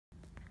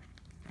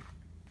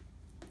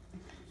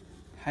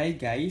Hi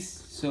guys,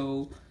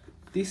 so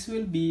this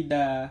will be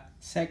the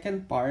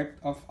second part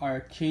of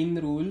our chain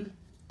rule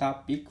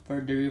topic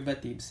for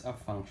derivatives of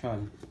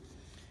function.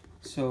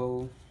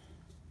 So,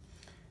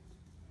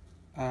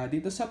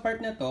 dito sa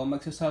part na to,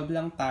 magsasolve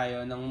lang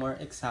tayo ng more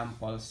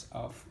examples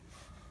of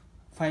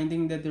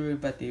finding the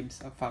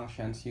derivatives of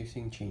functions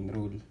using chain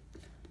rule.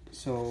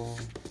 So,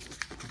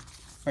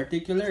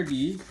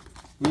 particularly,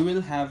 we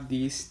will have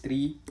these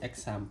three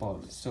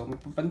examples. So,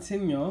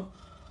 mapapansin nyo,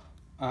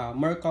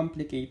 more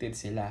complicated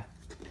sila.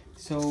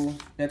 So,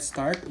 let's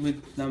start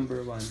with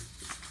number 1.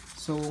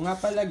 So, nga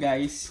pala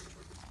guys,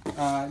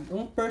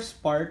 yung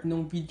first part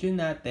ng video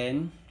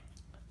natin,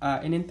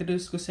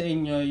 in-introduce ko sa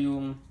inyo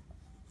yung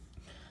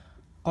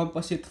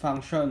composite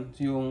function,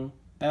 yung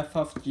f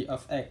of g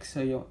of x.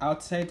 So, yung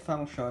outside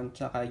function,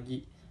 tsaka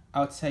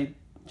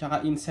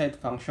inside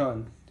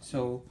function.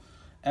 So,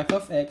 f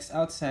of x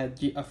outside,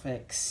 g of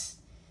x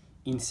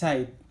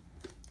inside.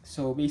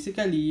 So,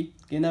 basically,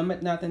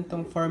 ginamit natin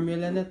tong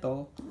formula na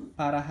to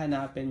para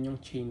hanapin yung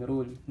chain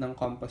rule ng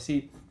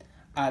composite.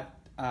 At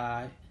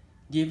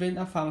given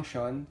a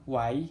function,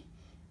 y,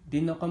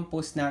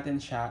 dinocompose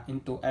natin siya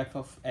into f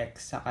of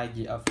x saka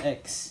g of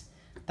x.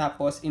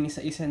 Tapos,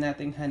 inisa-isa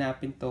natin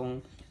hanapin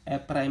tong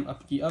f prime of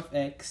g of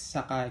x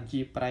saka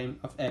g prime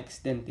of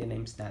x, then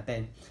tinimes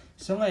natin.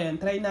 So, ngayon,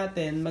 try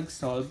natin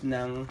mag-solve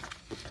ng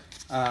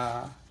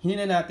hindi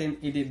na natin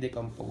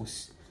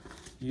i-decompose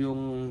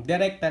yung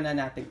direkta na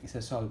natin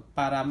isa-solve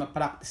para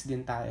ma-practice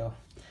din tayo.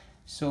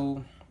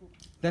 So,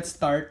 let's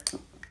start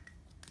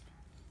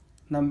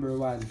number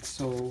 1.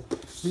 So,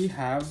 we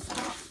have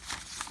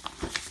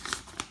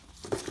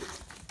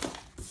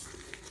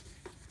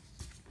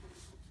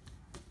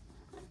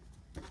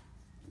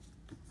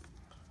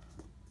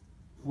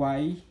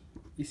y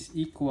is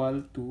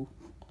equal to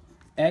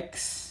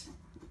x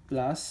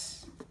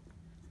plus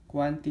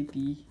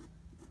quantity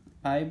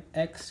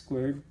 5x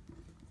squared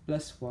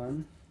plus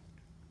 1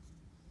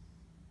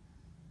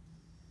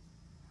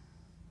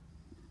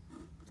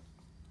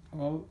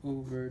 all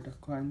over the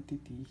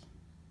quantity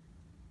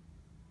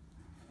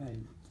 5.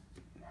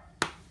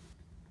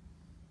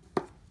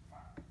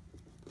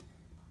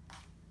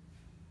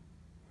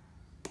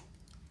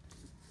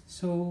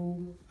 So,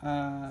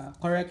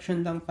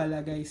 correction lang pala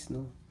guys,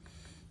 no?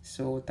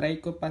 So, try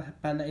ko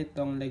pala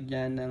itong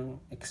lagyan ng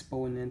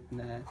exponent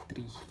na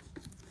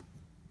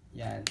 3.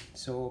 Yan.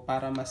 So,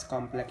 para mas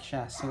complex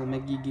siya. So,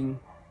 magiging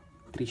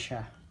 3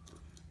 siya.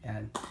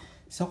 Yan.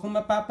 So, kung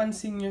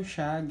mapapansin nyo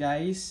siya,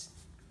 guys,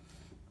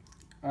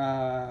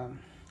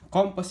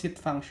 composite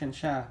function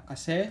siya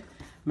kasi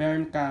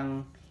meron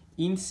kang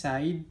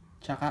inside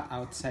tsaka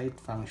outside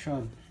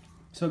function.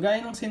 So,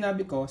 gaya ng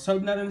sinabi ko, solve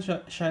natin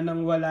siya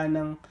nang wala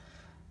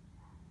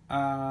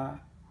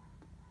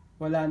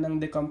ng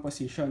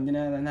decomposition. Hindi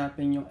na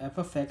hanapin yung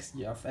f of x,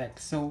 g of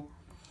x. So,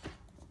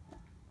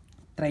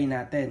 try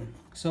natin.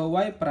 So,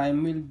 y prime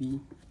will be,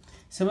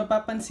 so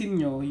mapapansin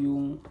nyo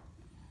yung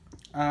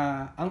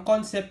ang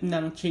concept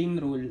ng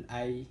chain rule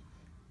ay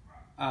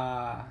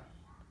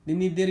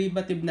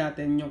diniderivative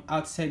natin yung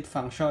outside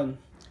function.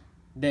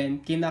 Then,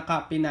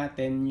 kinakopy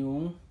natin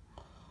yung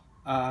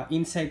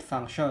inside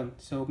function.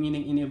 So,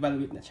 meaning,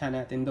 in-evaluate na siya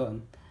natin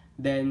doon.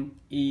 Then,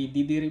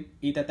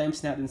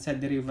 ita-times natin sa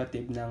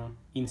derivative ng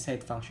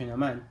inside function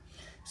naman.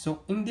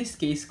 So, in this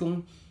case,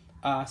 kung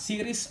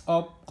series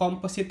of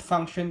composite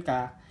function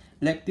ka,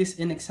 like this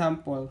in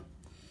example,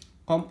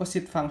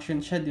 composite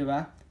function siya, di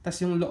ba? Tapos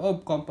yung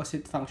loob,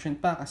 composite function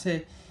pa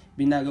kasi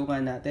binago nga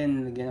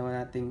natin,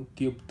 ginawa natin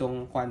cube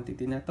tong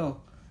quantity na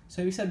to. So,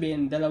 ibig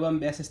sabihin,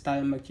 dalawang beses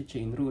tayo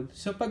mag-chain rule.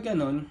 So, pag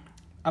ganun,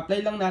 apply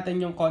lang natin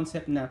yung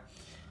concept na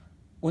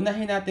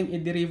unahin natin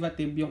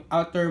i-derivative yung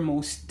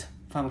outermost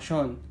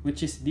function, which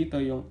is dito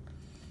yung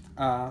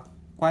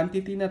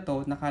quantity na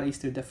to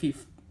naka-raise to the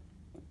 5th.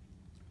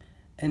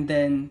 And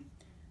then,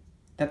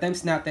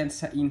 times natin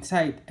sa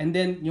inside. And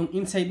then, yung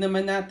inside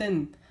naman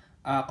natin,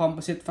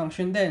 composite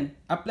function din.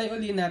 Apply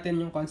uli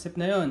natin yung concept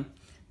na yon.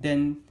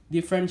 Then,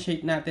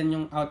 differentiate natin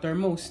yung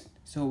outermost.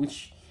 So,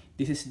 which,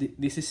 this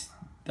is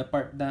the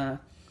part na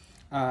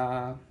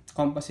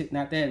composite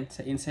natin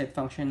sa inside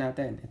function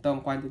natin. Itong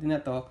quantity na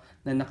to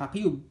na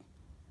naka-cube.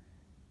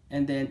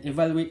 And then,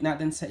 evaluate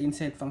natin sa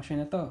inside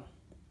function na to.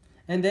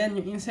 And then,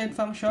 yung inside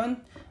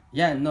function,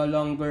 yan, no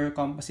longer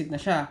composite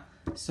na siya.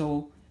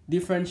 So,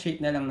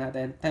 differentiate na lang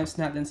natin. Times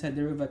natin sa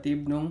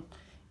derivative nung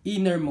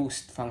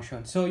innermost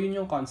function. So, yun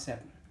yung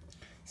concept.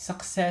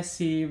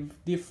 Successive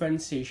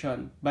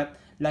differentiation. But,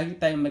 lagi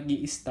tayong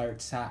mag-i-start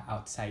sa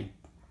outside.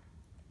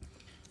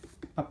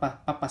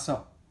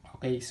 Papasok.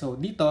 Okay, so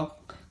dito,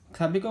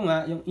 sabi ko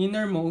nga, yung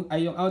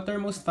yung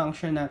outermost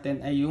function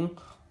natin ay yung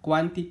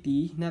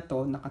quantity na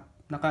to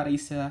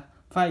naka-raise sa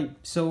 5.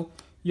 So,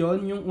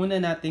 yon yung una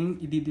nating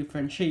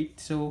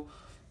i-differentiate. So,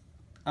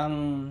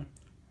 ang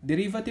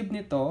derivative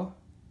nito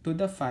to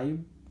the 5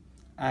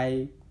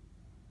 ay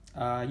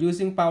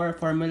using power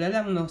formula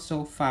lang, no?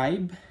 So,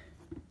 5,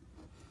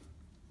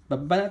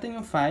 bababa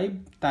natin yung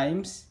 5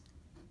 times,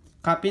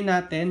 copy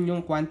natin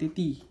yung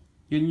quantity.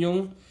 Yun yung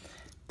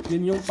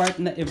yun yung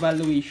part na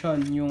evaluation,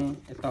 yung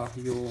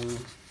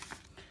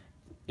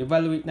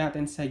evaluate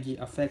natin sa g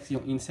of x,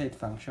 yung inside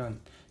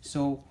function.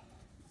 So,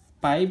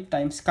 5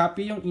 times,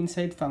 copy yung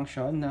inside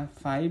function na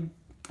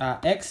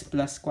 5x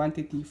plus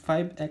quantity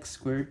 5x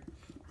squared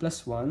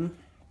plus 1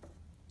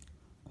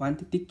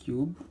 quantity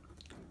cube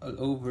all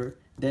over,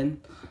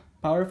 then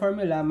power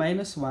formula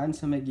minus 1,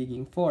 so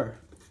magiging 4.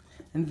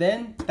 And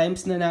then,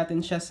 times na natin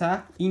siya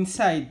sa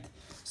inside.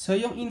 So,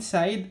 yung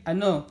inside,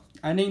 ano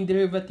yung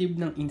derivative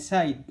ng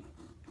inside?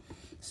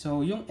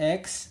 So, yung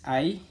x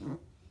ay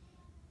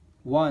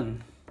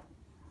 1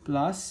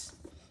 plus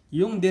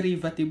yung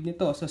derivative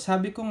nito. So,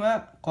 sabi ko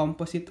nga,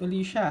 composite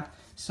uli siya.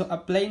 So,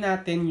 apply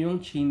natin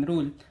yung chain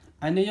rule.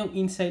 Ano yung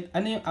inside,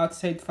 ano yung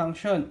outside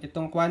function?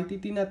 Itong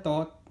quantity na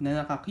to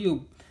na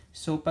naka-cube.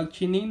 So, pag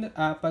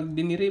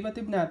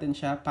dinerivative natin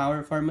siya,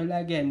 power formula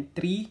again,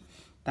 3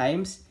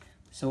 times,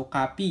 so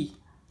copy.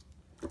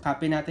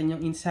 Copy natin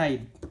yung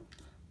inside.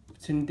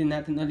 Sundin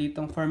natin ulit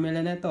itong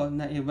formula na to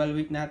na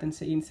evaluate natin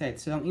sa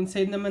inside. So, ang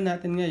inside naman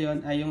natin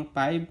ngayon ay yung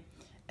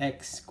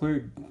 5x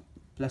squared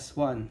plus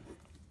 1.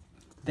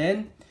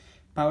 Then,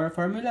 power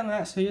formula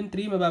nga. So, yung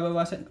 3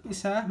 mababawasan ng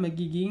isa,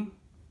 magiging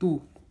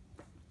 2.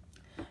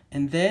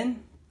 And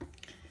then,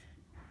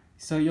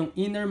 so yung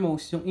inner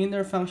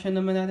function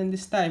naman natin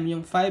this time,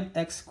 yung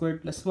 5x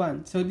squared plus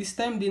 1. So, this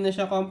time, di na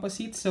siya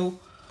composite.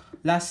 So,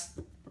 last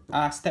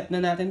step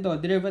na natin to.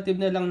 Derivative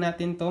na lang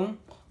natin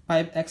tong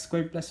 5x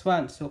squared plus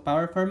 1. So,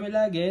 power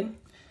formula again,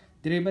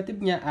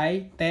 derivative niya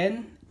ay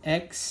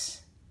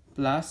 10x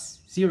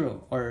plus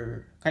 0.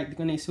 Or, kahit di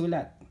ko na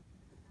isulat.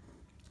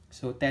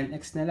 So,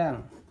 10x na lang.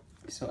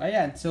 So,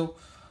 ayan. So,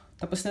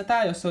 tapos na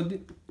tayo. So,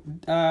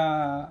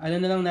 ano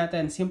na lang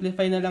natin?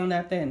 Simplify na lang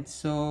natin.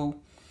 So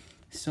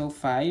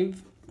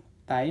 5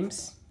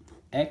 times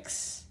x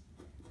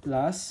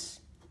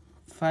plus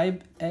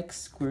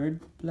 5x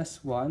squared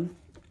plus 1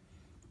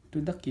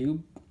 to the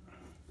cube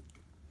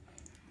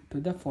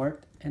to the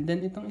fourth. And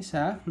then, itong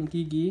isa,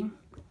 magiging,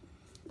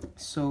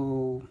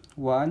 so,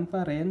 1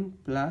 pa rin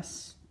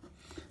plus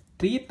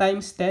 3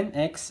 times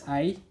 10x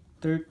ay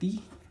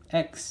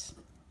 30x.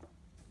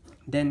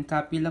 Then,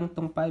 copy lang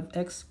tong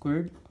 5x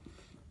squared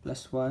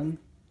plus 1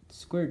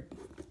 squared.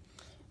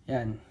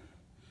 Yan.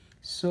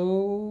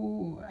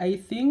 So, I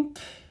think,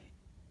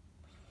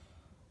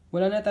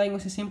 wala na tayong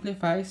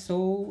simplify.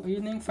 So,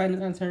 yun na yung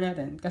final answer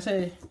natin.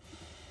 Kasi,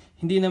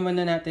 hindi naman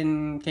na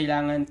natin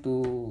kailangan to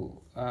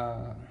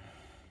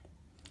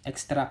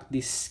extract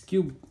this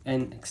cube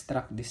and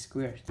extract this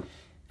square.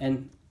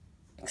 And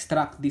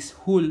extract this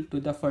whole to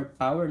the fourth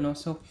power, no?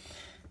 So,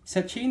 sa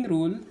chain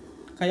rule,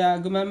 kaya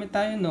gumamit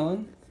tayo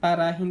noon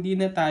para hindi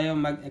na tayo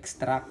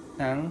mag-extract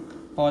ng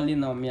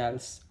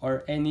polynomials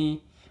or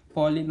any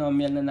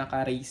polynomial na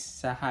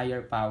naka-raise sa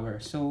higher power.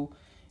 So,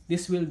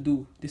 this will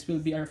do. This will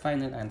be our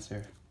final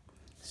answer.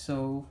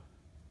 So,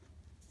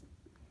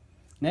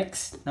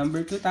 next,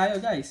 number 2 tayo,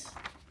 guys.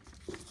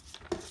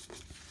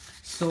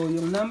 So,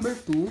 yung number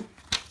 2,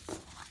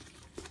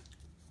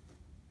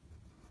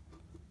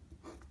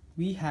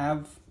 we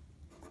have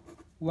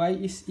y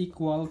is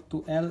equal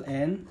to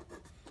ln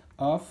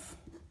of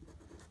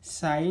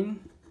sine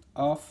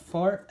of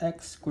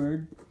 4x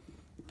squared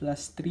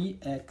plus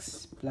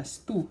 3x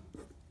plus 2.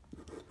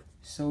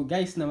 So,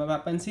 guys, na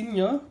mapapansin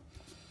nyo,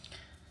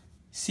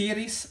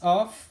 series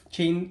of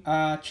chain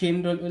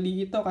rule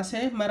uli ito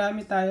kasi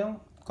marami tayong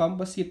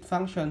composite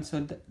function.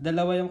 So,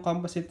 dalawa yung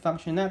composite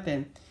function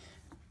natin.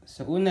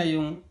 So, una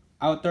yung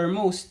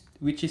outermost,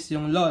 which is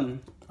yung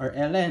ln or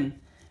ln.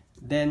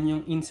 Then,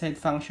 yung inside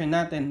function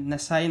natin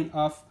na sine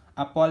of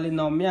a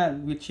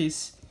polynomial, which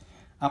is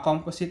a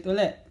composite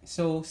uli.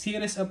 So,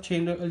 series of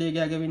chain rule uli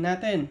gagawin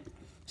natin.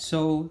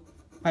 So,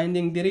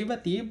 finding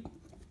derivative,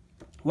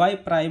 y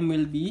prime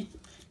will be,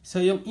 so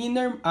yung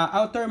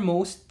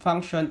outermost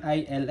function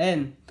ay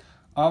ln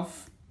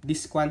of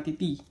this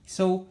quantity.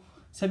 So,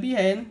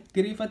 sabihin,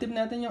 derivative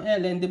natin yung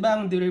ln, di ba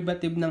ang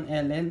derivative ng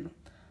ln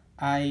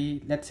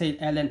ay, let's say,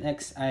 ln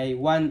x ay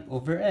 1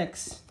 over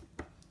x.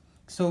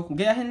 So,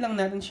 gayahin lang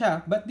natin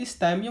siya. But this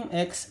time, yung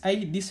x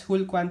ay this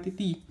whole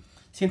quantity.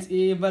 Since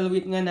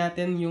i-evaluate nga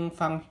natin yung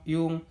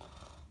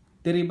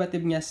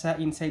derivative niya sa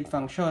inside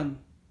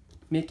function,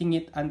 making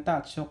it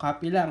untouched. So,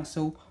 copy lang.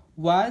 So,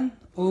 1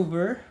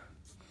 over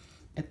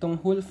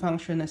itong whole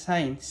function na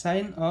sine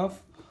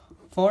of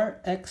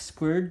 4x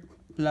squared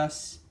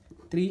plus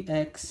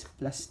 3x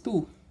plus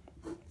 2.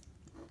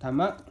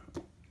 Tama?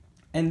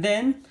 And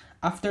then,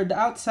 after the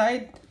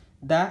outside,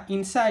 the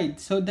inside.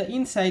 So, the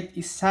inside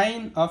is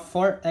sine of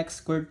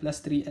 4x squared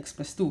plus 3x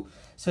plus 2.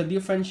 So,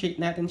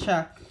 differentiate natin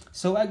siya.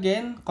 So,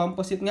 again,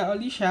 composite nga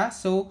uli siya.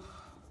 So,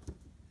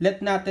 let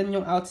natin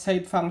yung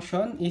outside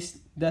function is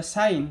the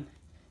sine.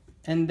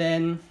 And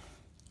then,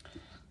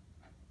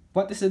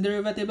 what is the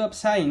derivative of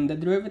sine? The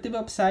derivative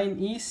of sine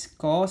is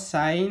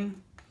cosine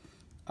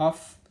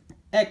of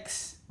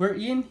x.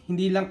 Wherein,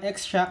 hindi lang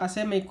x siya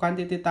kasi may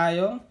quantity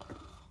tayong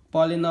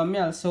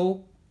polynomial.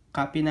 So,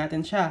 copy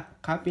natin siya.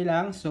 Copy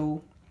lang.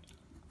 So,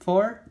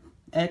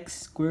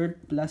 4x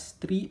squared plus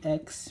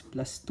 3x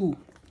plus 2.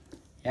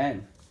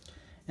 Yan.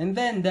 And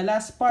then, the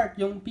last part,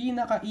 yung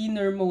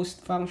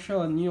pinaka-innermost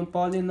function, yung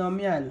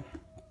polynomial.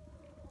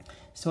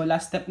 So,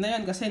 last step na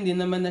yun kasi hindi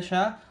naman na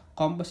siya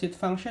composite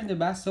function,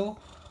 diba? So,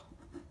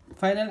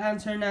 final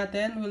answer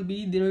natin will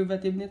be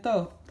derivative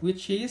nito,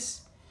 which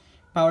is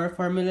power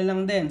formula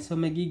lang din. So,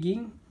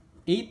 magiging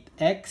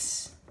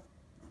 8x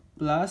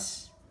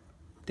plus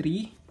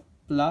 3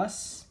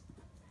 plus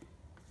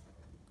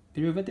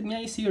derivative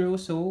niya is 0,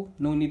 so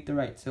no need to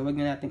write. So, wag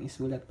na natin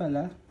isulat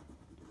pala.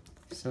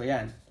 So,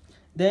 yan.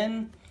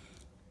 Then,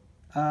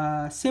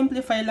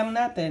 simplify lang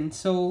natin.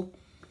 So,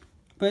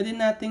 pwede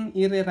nating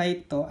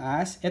i-rewrite to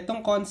as,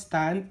 etong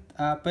constant,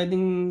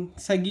 pwedeng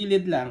sa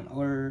gilid lang,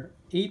 or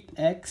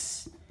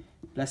 8x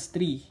plus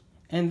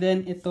 3. And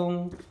then,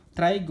 itong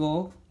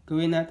trigo,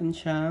 gawin natin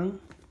siyang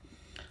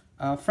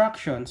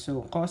fraction.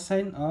 So,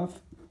 cosine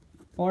of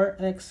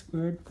 4x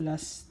squared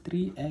plus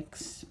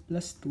 3x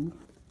plus 2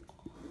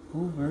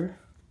 over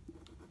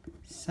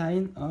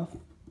sine of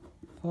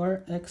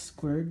 4x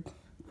squared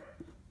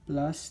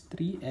plus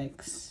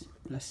 3x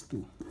plus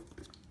 2.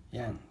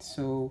 Yan.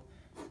 So,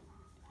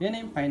 yan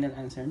na yung final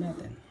answer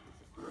natin.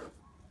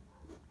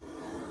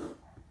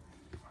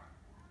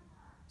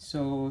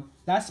 So,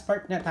 last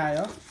part na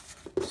tayo.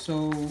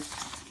 So,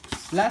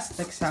 last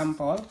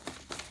example.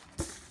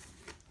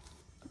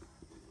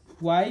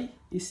 Y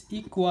is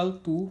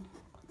equal to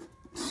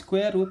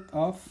square root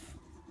of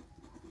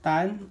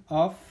tan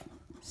of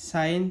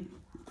sine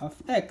of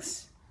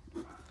x.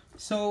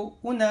 So,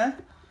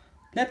 una,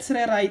 let's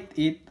rewrite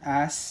it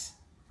as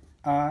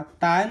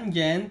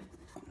tangent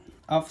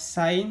of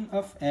sine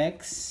of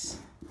x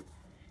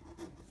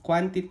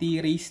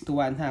quantity raised to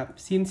 1/2.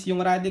 Since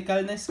yung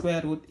radical na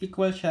square root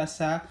equal siya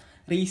sa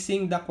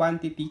raising the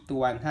quantity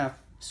to 1/2.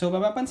 So,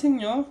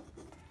 mapapansin nyo,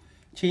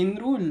 chain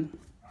rule.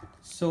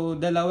 So,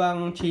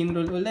 dalawang chain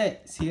rule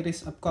uli.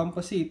 Series of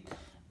composite.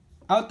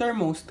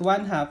 Outermost,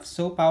 1/2.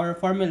 So, power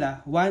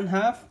formula.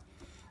 1/2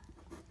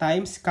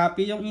 times,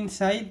 copy yung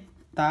inside,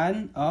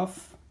 tan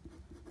of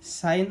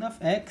sine of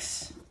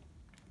x.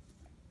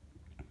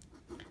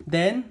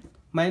 Then,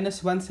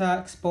 minus 1 sa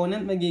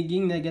exponent,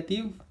 magiging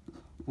negative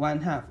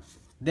 1/2.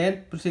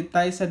 Then, proceed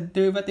tayo sa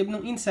derivative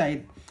ng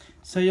inside.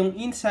 So, yung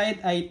inside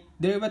ay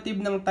derivative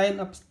ng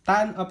tan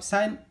of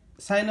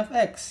sine of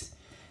x.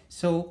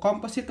 So,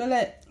 composite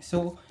ulit.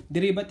 So,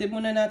 derivative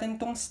muna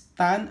natin itong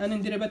tan.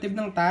 Anong derivative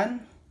ng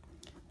tan?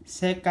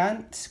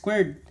 Secant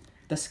squared.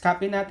 Tapos,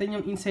 copy natin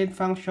yung inside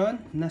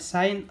function na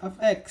sine of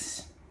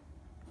x.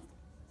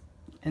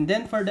 And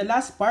then, for the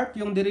last part,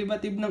 yung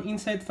derivative ng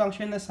inside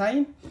function na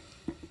sine.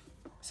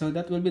 So,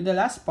 that will be the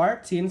last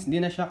part since di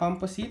na siya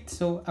composite.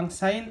 So, ang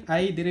sine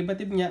ay,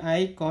 derivative niya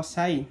ay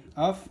cosine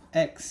of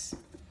x.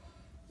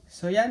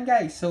 So, yan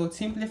guys. So,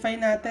 simplify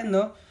natin,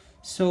 no?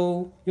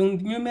 So, yung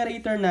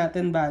numerator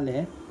natin,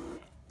 bale,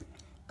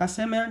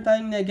 kasi meron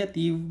tayong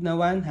negative na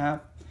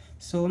 1/2.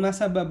 So,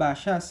 nasa baba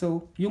siya.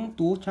 So, yung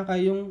 2, tsaka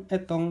yung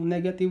itong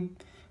negative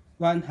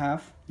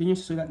 1/2, yun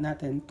yung sulat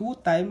natin. 2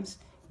 times,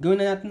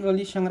 gawin na natin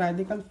ulit siyang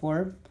radical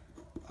form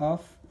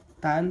of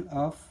tan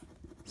of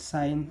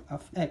sine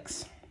of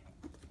x.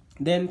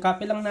 Then,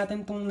 copy lang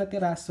natin itong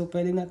natira. So,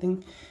 pwede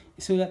natin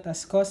isulat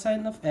as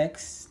cosine of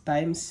x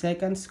times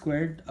secant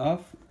squared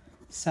of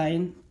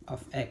sine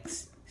of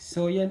x.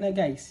 So, yan na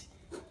guys.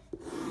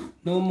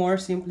 No more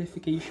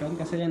simplification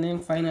kasi yan na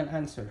yung final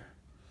answer.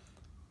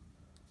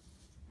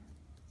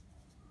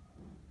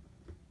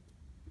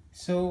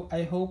 So,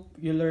 I hope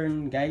you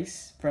learn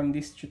guys from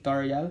this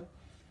tutorial.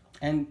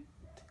 And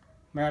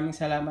maraming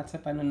salamat sa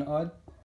panonood.